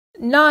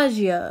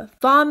nausea,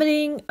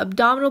 vomiting,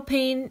 abdominal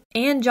pain,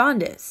 and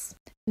jaundice.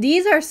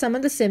 These are some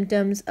of the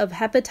symptoms of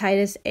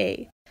hepatitis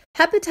A.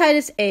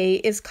 Hepatitis A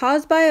is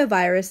caused by a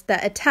virus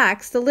that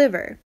attacks the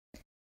liver.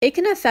 It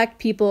can affect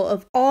people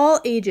of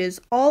all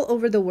ages all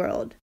over the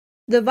world.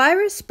 The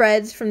virus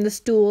spreads from the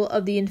stool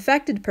of the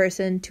infected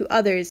person to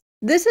others.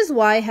 This is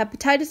why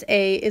hepatitis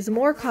A is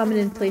more common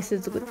in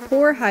places with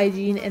poor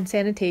hygiene and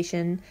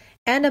sanitation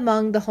and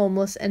among the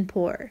homeless and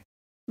poor.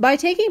 By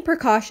taking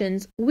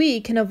precautions, we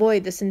can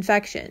avoid this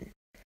infection.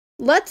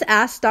 Let's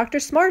ask Dr.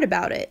 Smart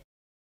about it.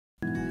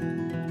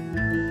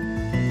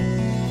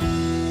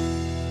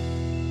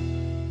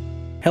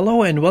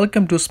 Hello and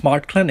welcome to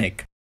Smart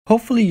Clinic.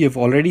 Hopefully you've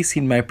already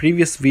seen my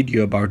previous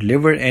video about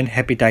liver and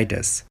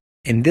hepatitis.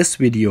 In this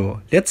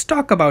video, let's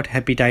talk about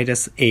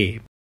hepatitis A.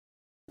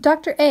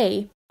 Dr.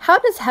 A, how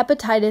does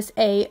hepatitis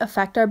A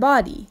affect our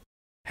body?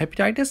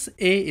 Hepatitis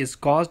A is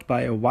caused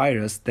by a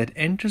virus that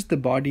enters the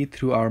body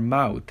through our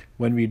mouth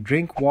when we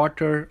drink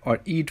water or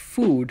eat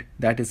food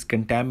that is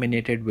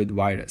contaminated with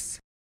virus.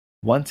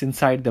 Once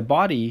inside the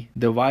body,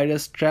 the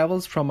virus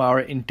travels from our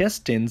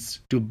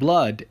intestines to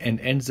blood and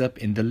ends up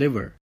in the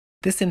liver.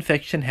 This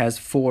infection has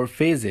 4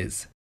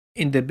 phases.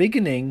 In the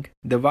beginning,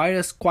 the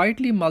virus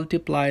quietly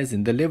multiplies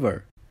in the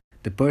liver.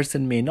 The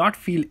person may not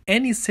feel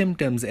any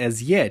symptoms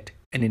as yet,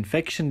 and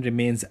infection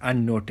remains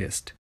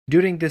unnoticed.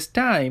 During this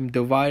time,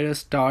 the virus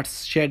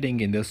starts shedding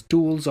in the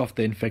stools of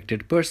the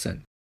infected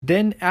person.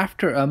 Then,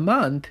 after a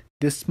month,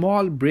 this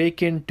small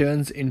break-in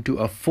turns into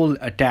a full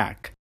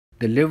attack.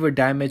 The liver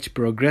damage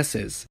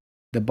progresses.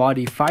 The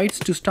body fights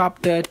to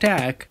stop the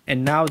attack,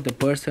 and now the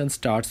person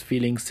starts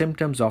feeling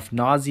symptoms of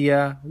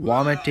nausea,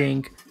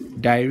 vomiting,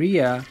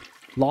 diarrhea,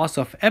 loss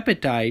of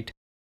appetite,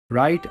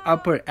 right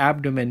upper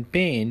abdomen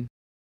pain,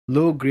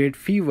 low-grade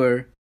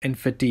fever, and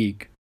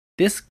fatigue.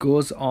 This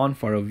goes on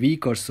for a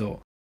week or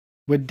so.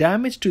 With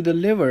damage to the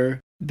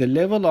liver, the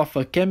level of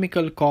a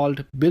chemical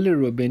called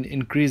bilirubin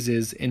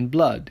increases in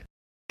blood.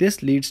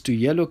 This leads to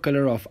yellow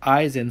color of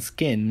eyes and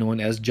skin known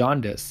as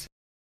jaundice.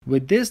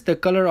 With this, the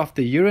color of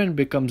the urine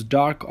becomes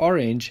dark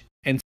orange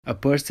and a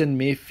person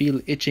may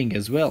feel itching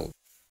as well.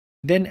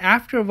 Then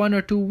after 1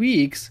 or 2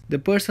 weeks, the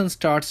person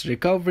starts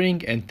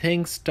recovering and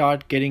things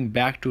start getting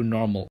back to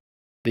normal.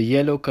 The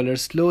yellow color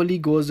slowly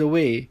goes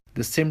away,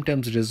 the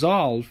symptoms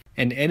resolve,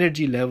 and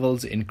energy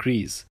levels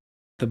increase.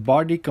 The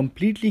body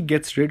completely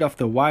gets rid of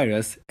the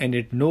virus and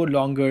it no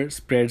longer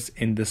spreads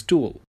in the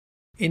stool.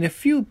 In a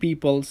few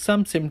people,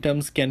 some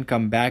symptoms can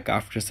come back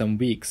after some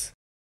weeks.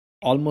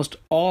 Almost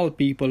all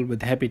people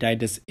with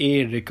hepatitis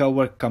A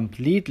recover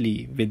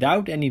completely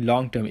without any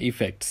long-term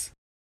effects.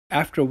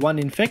 After one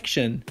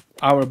infection,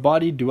 our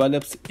body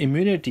develops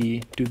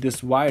immunity to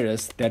this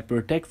virus that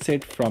protects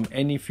it from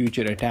any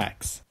future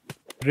attacks.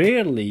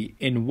 Rarely,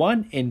 in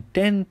 1 in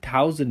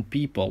 10,000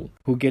 people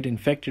who get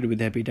infected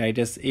with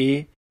hepatitis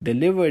A, the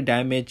liver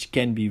damage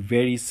can be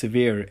very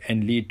severe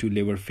and lead to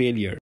liver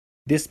failure.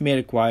 This may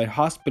require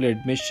hospital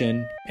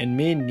admission and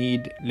may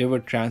need liver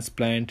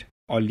transplant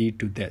or lead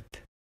to death.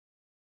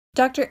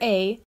 Dr.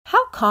 A,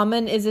 how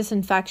common is this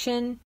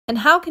infection and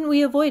how can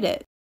we avoid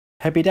it?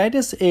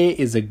 Hepatitis A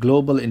is a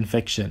global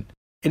infection.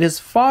 It is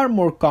far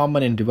more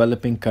common in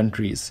developing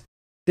countries.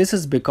 This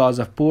is because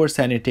of poor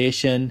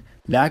sanitation,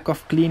 lack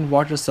of clean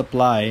water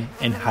supply,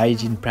 and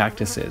hygiene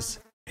practices.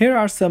 Here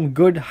are some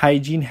good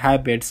hygiene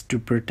habits to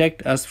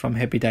protect us from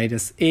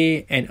hepatitis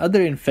A and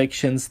other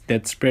infections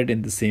that spread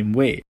in the same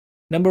way.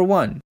 Number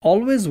 1.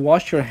 Always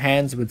wash your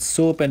hands with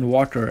soap and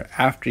water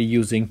after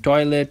using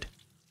toilet,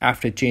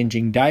 after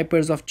changing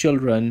diapers of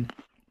children,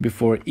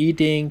 before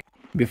eating,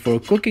 before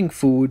cooking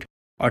food,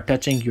 or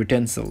touching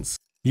utensils.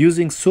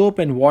 Using soap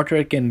and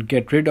water can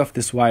get rid of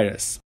this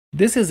virus.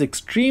 This is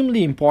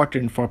extremely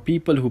important for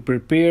people who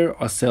prepare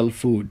or sell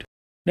food.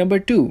 Number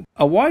 2.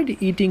 Avoid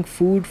eating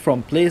food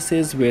from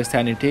places where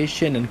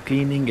sanitation and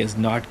cleaning is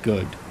not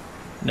good.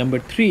 Number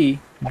 3.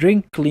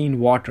 Drink clean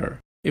water.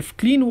 If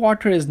clean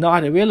water is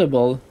not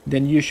available,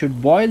 then you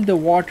should boil the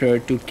water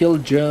to kill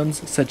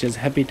germs such as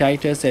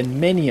hepatitis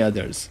and many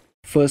others.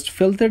 First,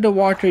 filter the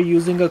water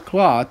using a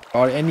cloth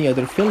or any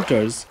other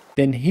filters,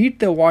 then heat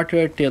the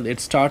water till it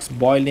starts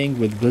boiling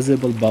with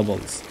visible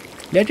bubbles.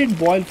 Let it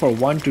boil for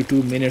 1 to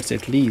 2 minutes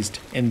at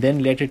least, and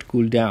then let it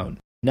cool down.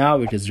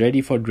 Now it is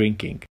ready for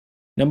drinking.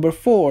 Number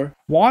 4.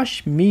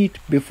 Wash meat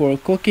before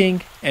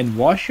cooking and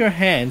wash your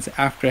hands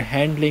after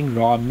handling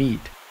raw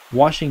meat.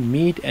 Washing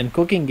meat and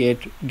cooking it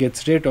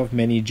gets rid of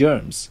many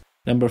germs.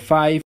 Number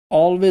 5.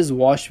 Always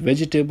wash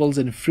vegetables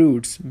and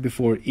fruits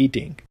before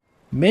eating.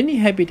 Many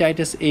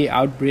hepatitis A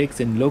outbreaks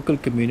in local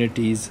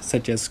communities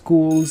such as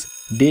schools,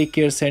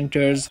 daycare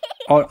centers,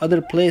 or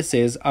other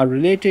places are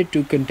related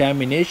to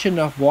contamination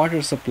of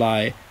water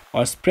supply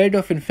or spread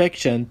of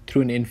infection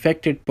through an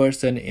infected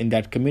person in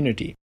that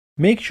community.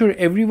 Make sure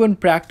everyone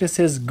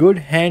practices good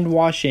hand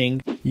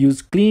washing,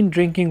 use clean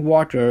drinking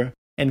water,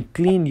 and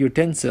clean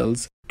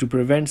utensils to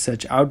prevent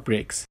such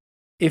outbreaks.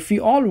 If we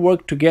all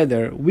work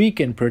together, we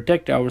can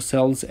protect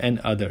ourselves and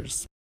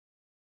others.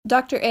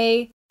 Dr.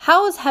 A,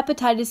 how is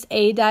hepatitis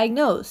A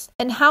diagnosed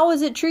and how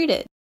is it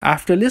treated?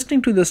 After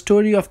listening to the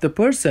story of the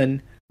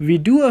person, we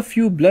do a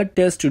few blood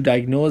tests to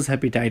diagnose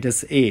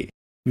hepatitis A.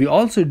 We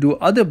also do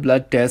other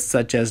blood tests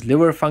such as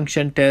liver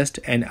function test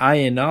and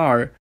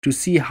INR to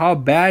see how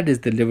bad is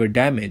the liver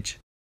damage.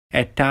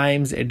 At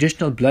times,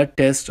 additional blood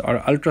tests or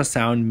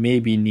ultrasound may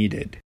be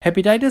needed.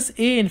 Hepatitis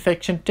A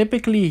infection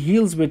typically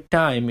heals with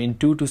time in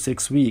 2 to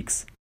 6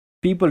 weeks.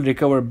 People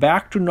recover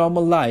back to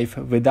normal life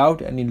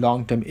without any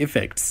long-term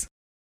effects.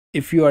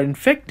 If you are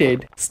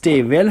infected,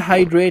 stay well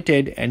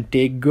hydrated and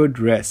take good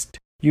rest.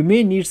 You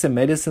may need some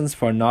medicines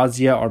for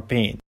nausea or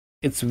pain.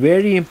 It's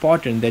very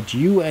important that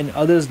you and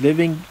others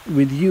living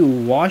with you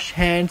wash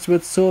hands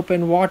with soap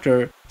and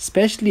water,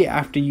 especially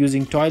after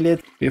using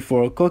toilets,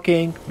 before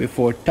cooking,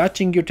 before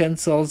touching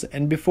utensils,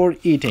 and before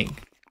eating.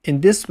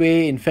 In this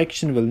way,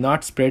 infection will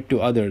not spread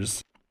to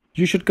others.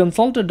 You should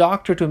consult a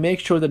doctor to make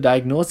sure the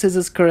diagnosis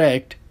is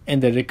correct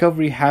and the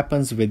recovery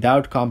happens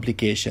without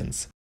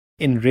complications.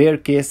 In rare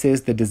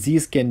cases, the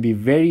disease can be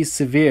very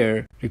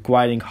severe,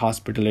 requiring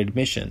hospital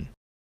admission.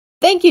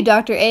 Thank you,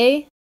 Dr.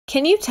 A.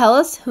 Can you tell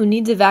us who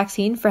needs a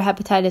vaccine for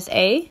hepatitis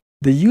A?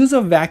 The use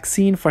of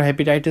vaccine for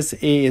hepatitis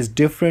A is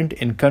different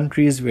in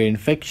countries where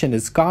infection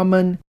is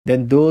common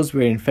than those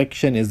where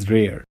infection is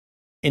rare.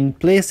 In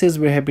places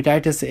where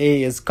hepatitis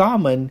A is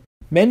common,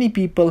 many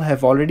people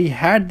have already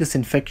had this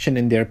infection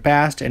in their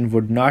past and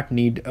would not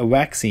need a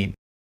vaccine.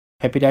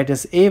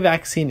 Hepatitis A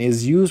vaccine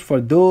is used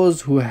for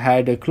those who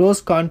had a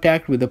close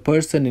contact with a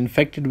person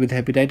infected with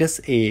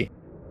hepatitis A.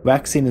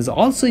 Vaccine is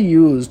also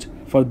used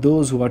for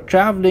those who are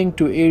traveling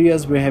to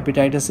areas where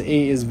hepatitis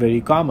A is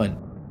very common.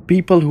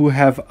 People who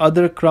have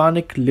other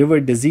chronic liver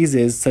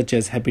diseases such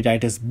as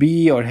hepatitis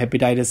B or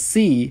hepatitis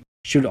C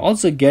should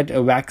also get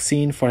a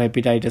vaccine for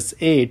hepatitis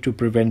A to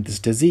prevent this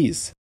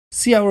disease.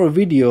 See our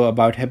video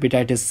about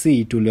hepatitis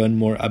C to learn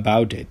more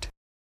about it.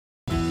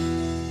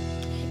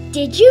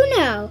 Did you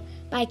know?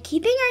 By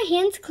keeping our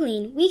hands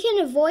clean, we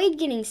can avoid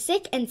getting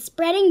sick and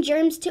spreading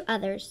germs to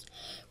others.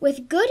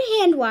 With good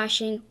hand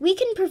washing, we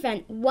can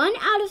prevent 1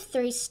 out of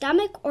 3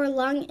 stomach or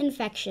lung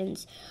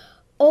infections.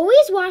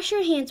 Always wash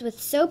your hands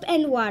with soap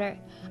and water,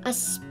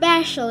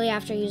 especially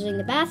after using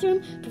the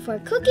bathroom, before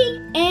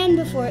cooking, and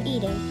before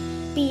eating.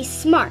 Be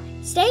smart,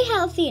 stay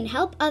healthy, and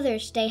help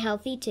others stay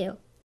healthy too.